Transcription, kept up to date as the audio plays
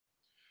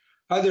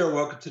Hi there,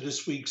 welcome to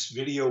this week's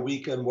Video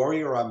Weekend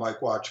Warrior. I'm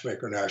Mike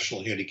Watchmaker,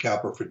 National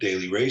Handicapper for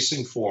Daily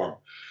Racing Form.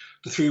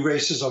 The three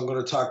races I'm going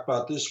to talk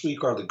about this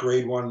week are the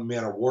Grade 1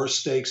 Man of War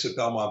Stakes at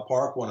Belmont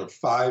Park, one of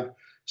 5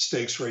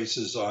 stakes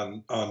races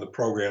on the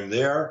program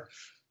there.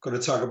 Going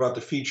to talk about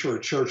the feature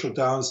at Churchill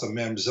Downs, the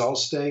Mamzelle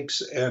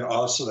Stakes, and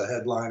also the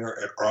headliner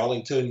at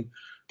Arlington,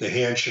 the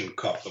Hanshin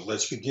Cup. But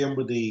let's begin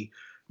with the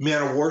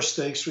Man of War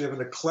Stakes. We have an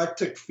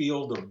eclectic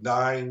field of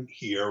 9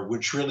 here,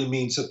 which really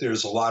means that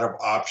there's a lot of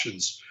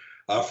options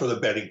for the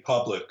betting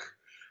public.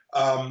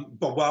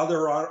 But while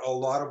there are a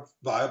lot of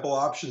viable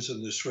options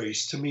in this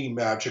race, to me,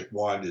 Magic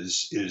One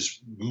is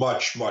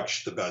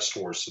much the best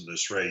horse in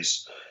this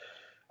race.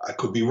 I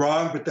could be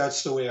wrong, but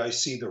that's the way I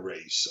see the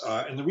race.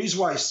 And the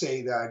reason why I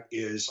say that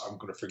is I'm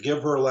going to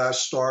forgive her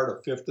last start, a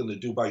 5th in the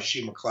Dubai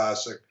Shima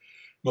Classic,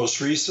 most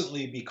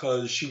recently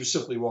because she was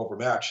simply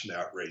overmatched in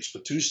that race.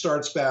 But 2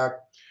 starts back,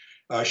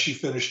 she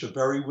finished a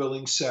very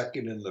willing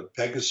second in the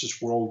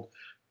Pegasus World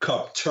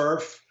Cup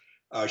Turf.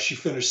 She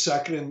finished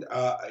second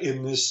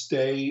in this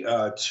day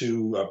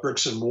to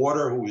Bricks and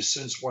Mortar, who has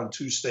since won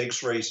 2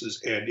 stakes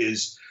races and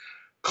is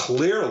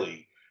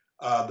clearly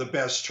the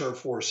best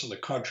turf horse in the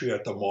country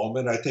at the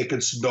moment. I think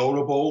it's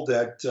notable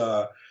that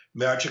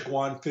Magic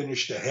One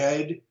finished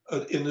ahead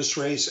in this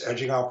race,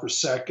 edging out for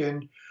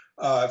second.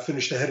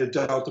 Finished ahead of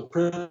Delta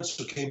Prince,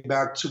 who came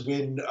back to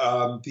win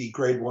the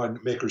Grade 1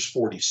 Makers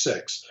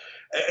 46.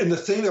 And the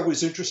thing that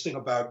was interesting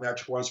about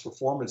Magic One's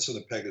performance in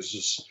the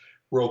Pegasus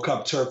World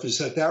Cup Turf is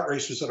that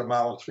race was at 1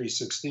 mile and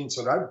 3/16.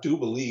 And I do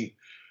believe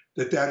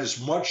that is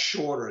much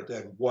shorter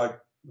than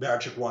what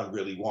Magic One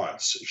really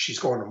wants. She's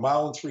going 1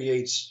 mile and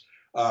 3/8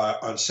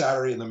 on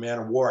Saturday in the Man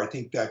of War. I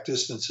think that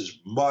distance is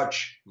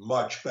much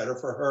better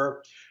for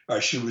her.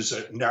 She was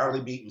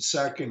narrowly beaten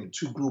second in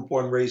 2 Group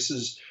 1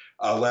 races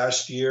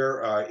last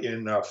year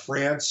in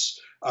France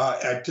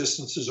at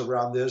distances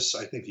around this.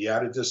 I think the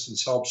added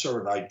distance helps her,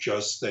 and I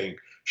just think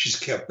she's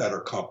kept better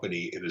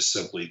company and is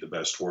simply the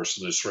best horse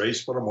in this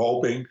race, but I'm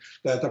hoping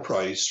that the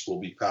price will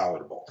be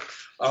palatable.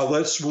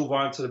 Let's move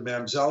on to the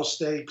Mamzelle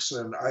Stakes,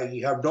 and I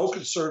have no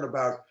concern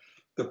about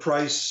the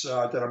price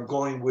that I'm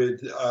going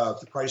with,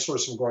 the price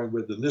horse I'm going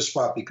with in this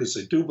spot, because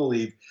I do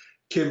believe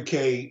Kim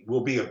K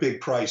will be a big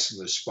price in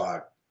this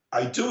spot.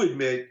 I do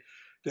admit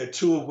that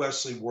 2 of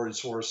Wesley Ward's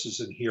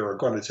horses in here are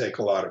going to take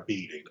a lot of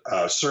beating.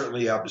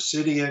 Certainly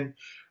Obsidian,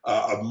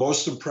 a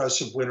most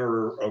impressive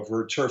winner of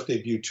her turf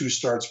debut 2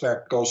 starts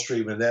back,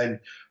 Gulfstream, and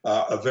then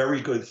a very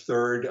good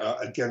third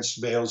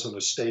against males in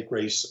a stake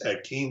race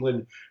at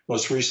Keeneland,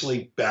 most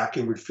recently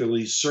backing with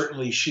fillies.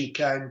 Certainly she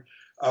can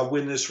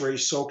win this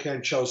race, so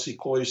can Chelsea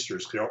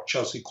Cloisters.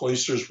 Chelsea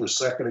Cloisters were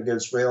second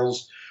against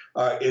males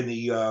in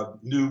the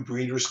new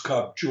Breeders'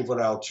 Cup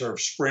Juvenile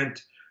Turf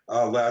Sprint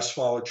last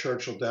fall at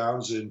Churchill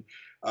Downs, and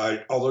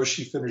although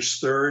she finished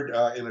third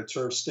in a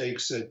turf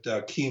stakes at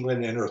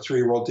Keeneland in her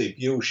 3-year-old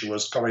debut, she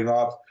was coming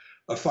off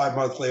a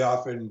 5-month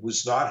layoff and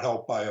was not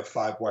helped by a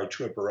 5-wide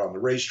trip around the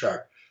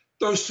racetrack.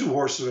 Those 2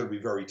 horses are going to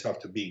be very tough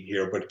to beat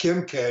here, but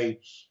Kim K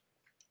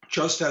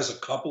just has a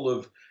couple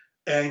of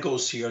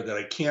angles here that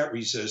I can't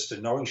resist,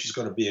 and knowing she's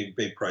going to be a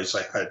big price,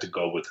 I had to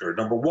go with her.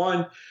 Number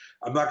 1,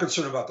 I'm not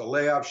concerned about the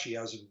layoff. She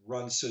hasn't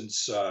run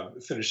since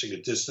finishing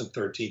a distant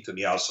 13th in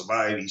the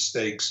Alcibiades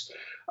Stakes.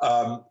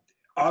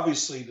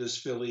 Obviously, this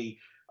filly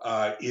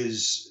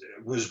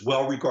was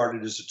well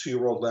regarded as a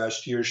 2-year-old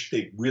last year.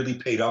 They really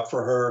paid up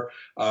for her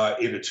at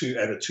a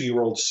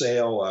 2-year-old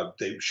sale.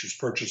 She was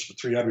purchased for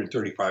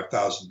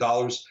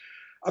 $335,000.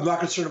 I'm not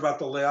concerned about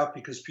the layoff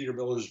because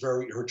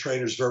her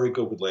trainer is very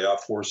good with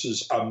layoff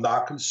horses. I'm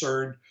not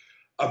concerned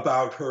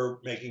about her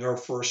making her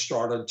first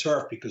start on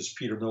turf because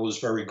Peter Miller is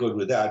very good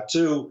with that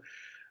too.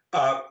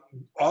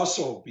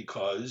 Also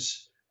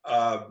because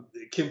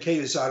Kim K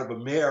is out of a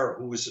mare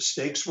who was a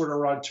stakes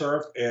winner on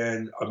turf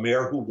and a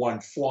mare who won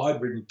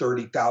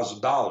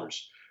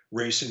 $430,000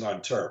 racing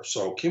on turf.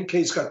 So Kim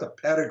K's got the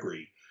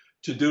pedigree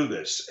to do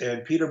this.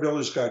 And Peter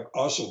Miller's got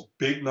also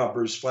big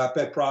numbers, flat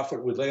bet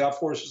profit with layoff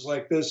horses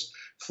like this,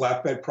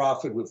 flat bet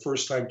profit with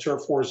first-time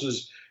turf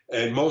horses,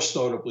 and most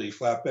notably,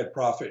 flat bet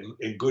profit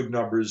in good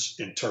numbers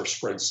in turf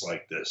sprints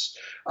like this.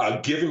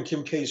 Given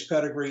Kim K's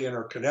pedigree and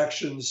her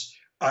connections,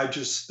 I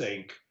just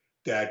think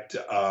that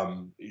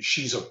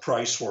she's a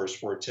price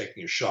horse worth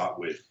taking a shot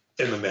with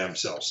in the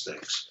Mamzelle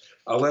Stakes.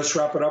 Let's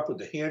wrap it up with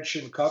the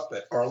Hanshin Cup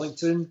at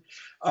Arlington.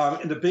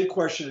 And the big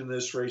question in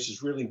this race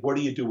is really, what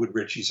do you do with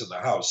Richie's in the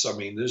house? I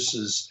mean, this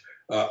is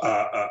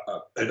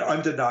an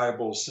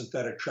undeniable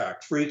synthetic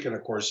track freak, and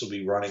of course, he'll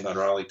be running on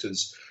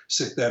Arlington's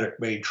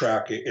synthetic main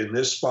track in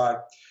this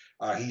spot.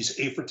 He's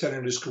 8 for 10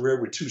 in his career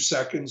with 2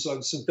 seconds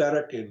on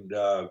synthetic, and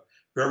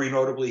very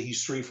notably,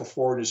 he's 3 for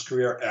 4 in his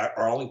career at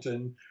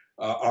Arlington,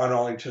 on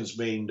Arlington's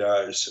main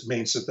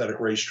synthetic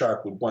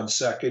racetrack with 1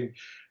 second.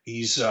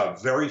 He's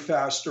very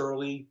fast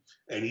early,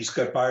 and he's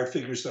got buyer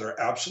figures that are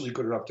absolutely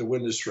good enough to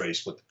win this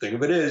race. But the thing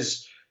of it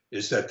is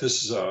that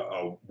this is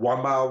a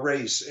 1-mile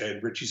race,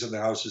 and Richie's in the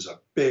house is a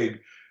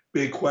big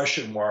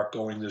question mark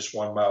going this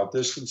 1-mile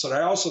distance. And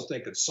I also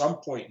think at some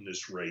point in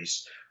this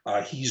race,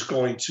 He's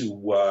going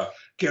to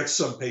get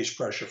some pace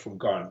pressure from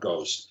Gone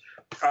Ghost.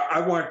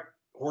 I want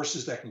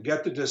horses that can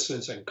get the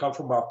distance and come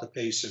from off the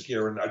pace in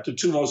here. And the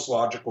two most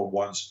logical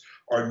ones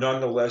are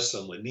Nonetheless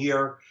and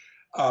Lanier.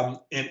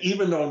 And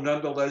even though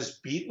Nonetheless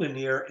beat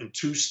Lanier in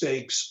 2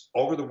 stakes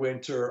over the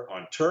winter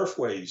on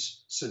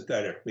Turfway's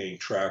synthetic main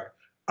track,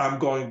 I'm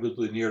going with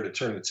Lanier to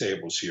turn the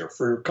tables here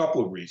for a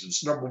couple of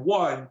reasons. Number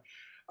one,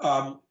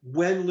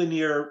 when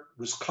Lanier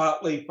was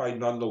caught late by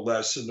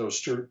Nonetheless in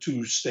those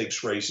 2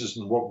 stakes races,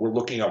 and what we're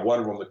looking at, one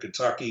of them, the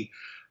Kentucky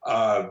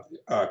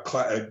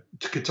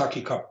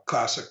Cup,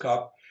 Classic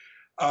Cup,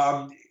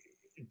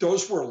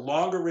 those were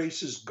longer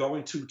races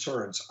going 2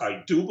 turns.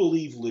 I do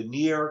believe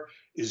Lanier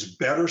is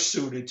better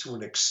suited to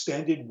an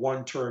extended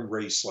 1-turn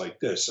race like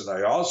this. And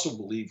I also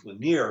believe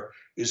Lanier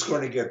is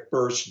going to get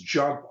first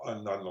jump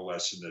on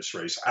Nonetheless in this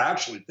race. I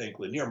actually think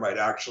Lanier might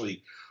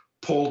actually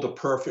pull the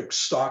perfect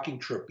stalking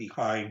trip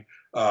behind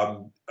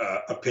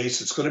a pace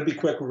that's going to be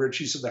quick with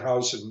Richie's in the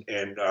house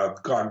and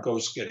Gone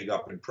Ghost getting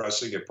up and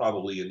pressing it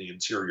probably in the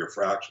interior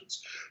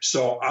fractions.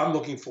 So I'm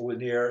looking for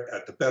Lanier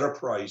at the better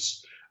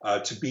price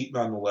to beat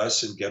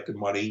Nonetheless and get the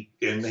money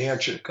in the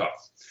Hanshin Cup.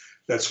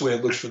 That's the way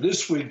it looks for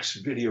this week's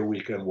Video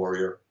Weekend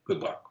Warrior.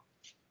 Good luck.